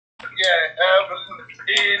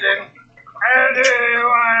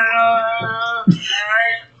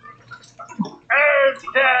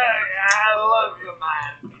I love you,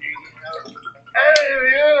 man. Hey,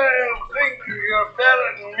 you think you're better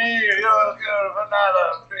than me, you're another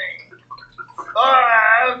thing.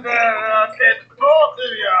 Alright, I'll get both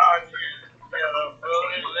of you on you, beautiful.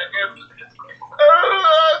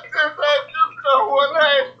 I'm just a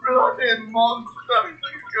one-eyed blooded monster.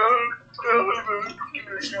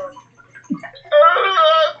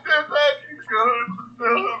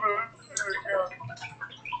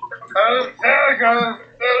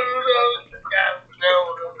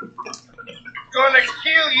 Gonna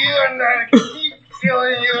kill you and I keep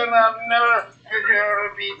killing you and I'll never figure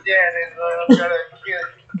to be dead and I'm gonna kill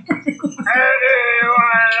you.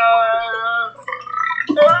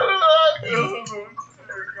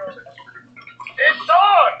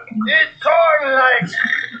 It's on like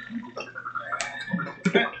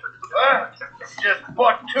just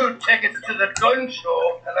bought 2 tickets to the gun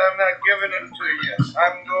show and I'm not giving them to you.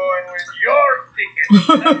 I'm going with your ticket.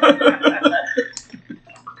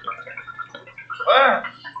 I'm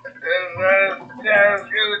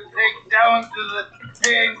gonna take down to the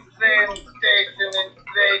same station in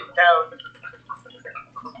Town.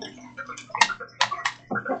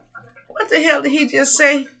 What the hell did he just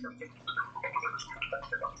say?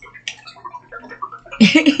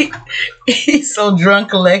 He's so drunk,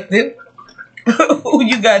 collective. Who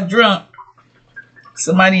you got drunk?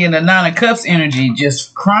 Somebody in the 9 of Cups energy,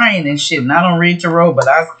 just crying and shit. And I don't read tarot, but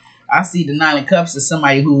I see the 9 of Cups as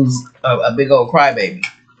somebody who's a big old crybaby.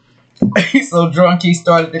 He's so drunk he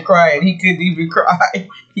started to cry and he couldn't even cry.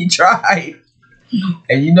 He tried.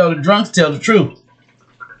 And you know the drunks tell the truth.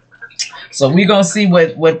 So we're going to see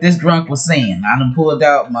what this drunk was saying. I done pulled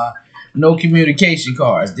out my no communication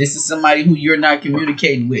cards. This is somebody who you're not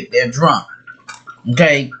communicating with. They're drunk.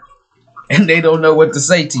 Okay? And they don't know what to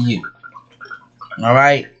say to you. All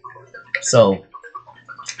right? So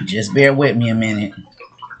just bear with me a minute.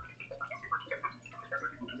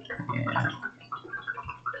 Yeah.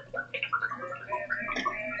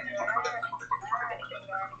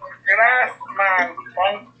 Grassman,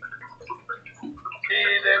 punk.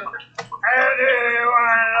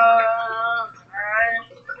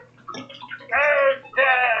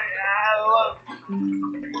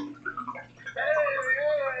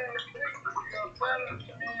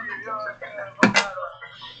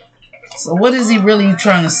 So what is he really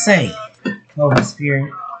trying to say, Holy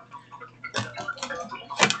Spirit?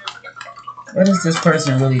 What is this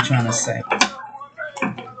person really trying to say?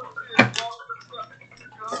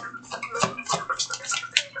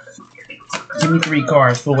 Give me 3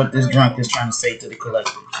 cards for what this drunk is trying to say to the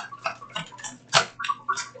collective.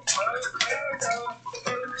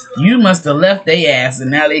 You must have left their ass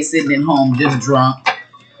and now they sitting at home just drunk.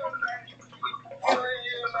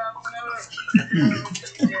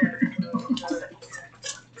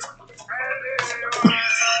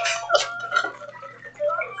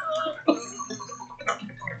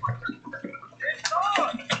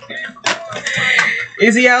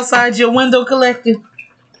 Is he outside your window, collective?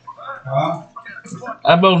 Huh?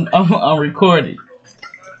 I'm recording.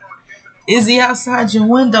 Is he outside your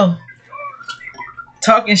window?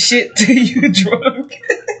 Talking shit to you drunk?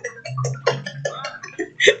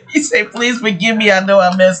 He said, please forgive me, I know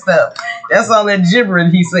I messed up. That's all that gibbering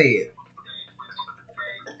he said.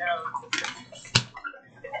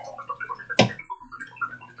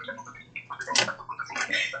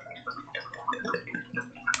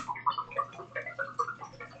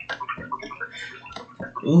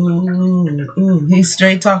 Ooh, he's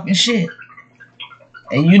straight talking shit.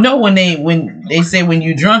 And you know when they say when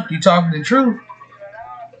you drunk, you talking the truth.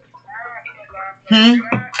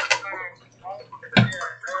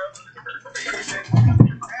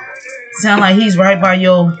 Sound like he's right by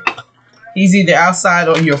he's either outside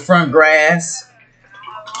on your front grass.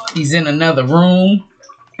 He's in another room.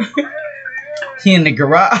 He in the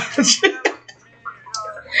garage.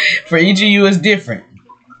 For each of you is different.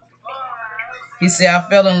 He said, I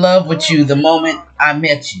fell in love with you the moment I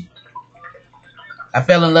met you. I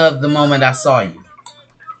fell in love the moment I saw you.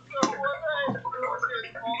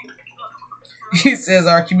 He says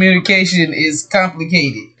our communication is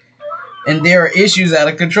complicated. And there are issues out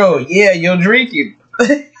of control. Yeah, you're drinking.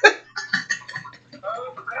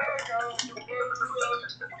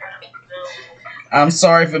 I'm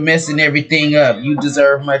sorry for messing everything up. You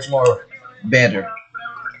deserve much more better.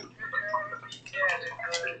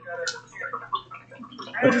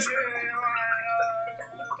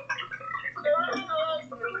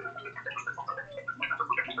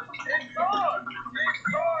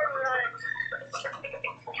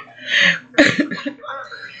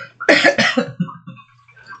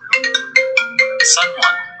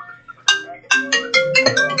 someone.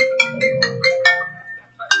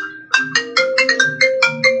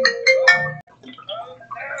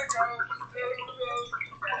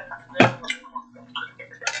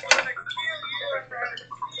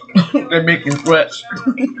 They're making threats.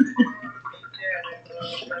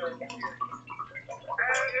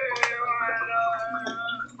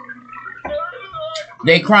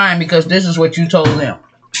 They crying because this is what you told them.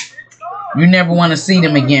 You never want to see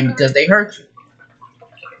them again because they hurt you.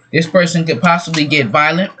 This person could possibly get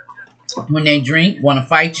violent when they drink, want to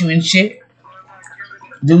fight you and shit.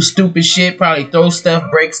 Do stupid shit, probably throw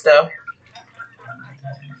stuff, break stuff.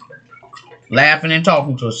 Laughing and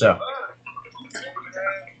talking to herself.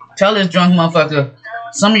 Tell this drunk motherfucker,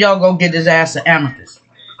 some of y'all go get his ass an amethyst.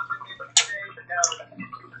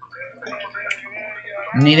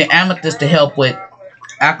 You need an amethyst to help with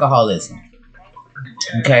alcoholism.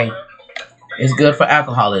 Okay? It's good for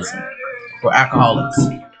alcoholism. For alcoholics.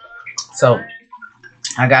 So,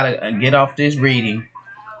 I gotta get off this reading.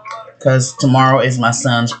 Because tomorrow is my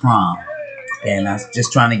son's prom. And I'm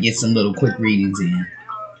just trying to get some little quick readings in.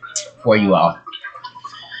 For you all.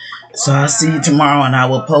 So, I'll see you tomorrow and I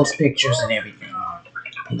will post pictures and everything.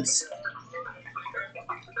 Peace.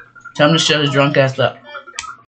 Tell him to shut his drunk ass up.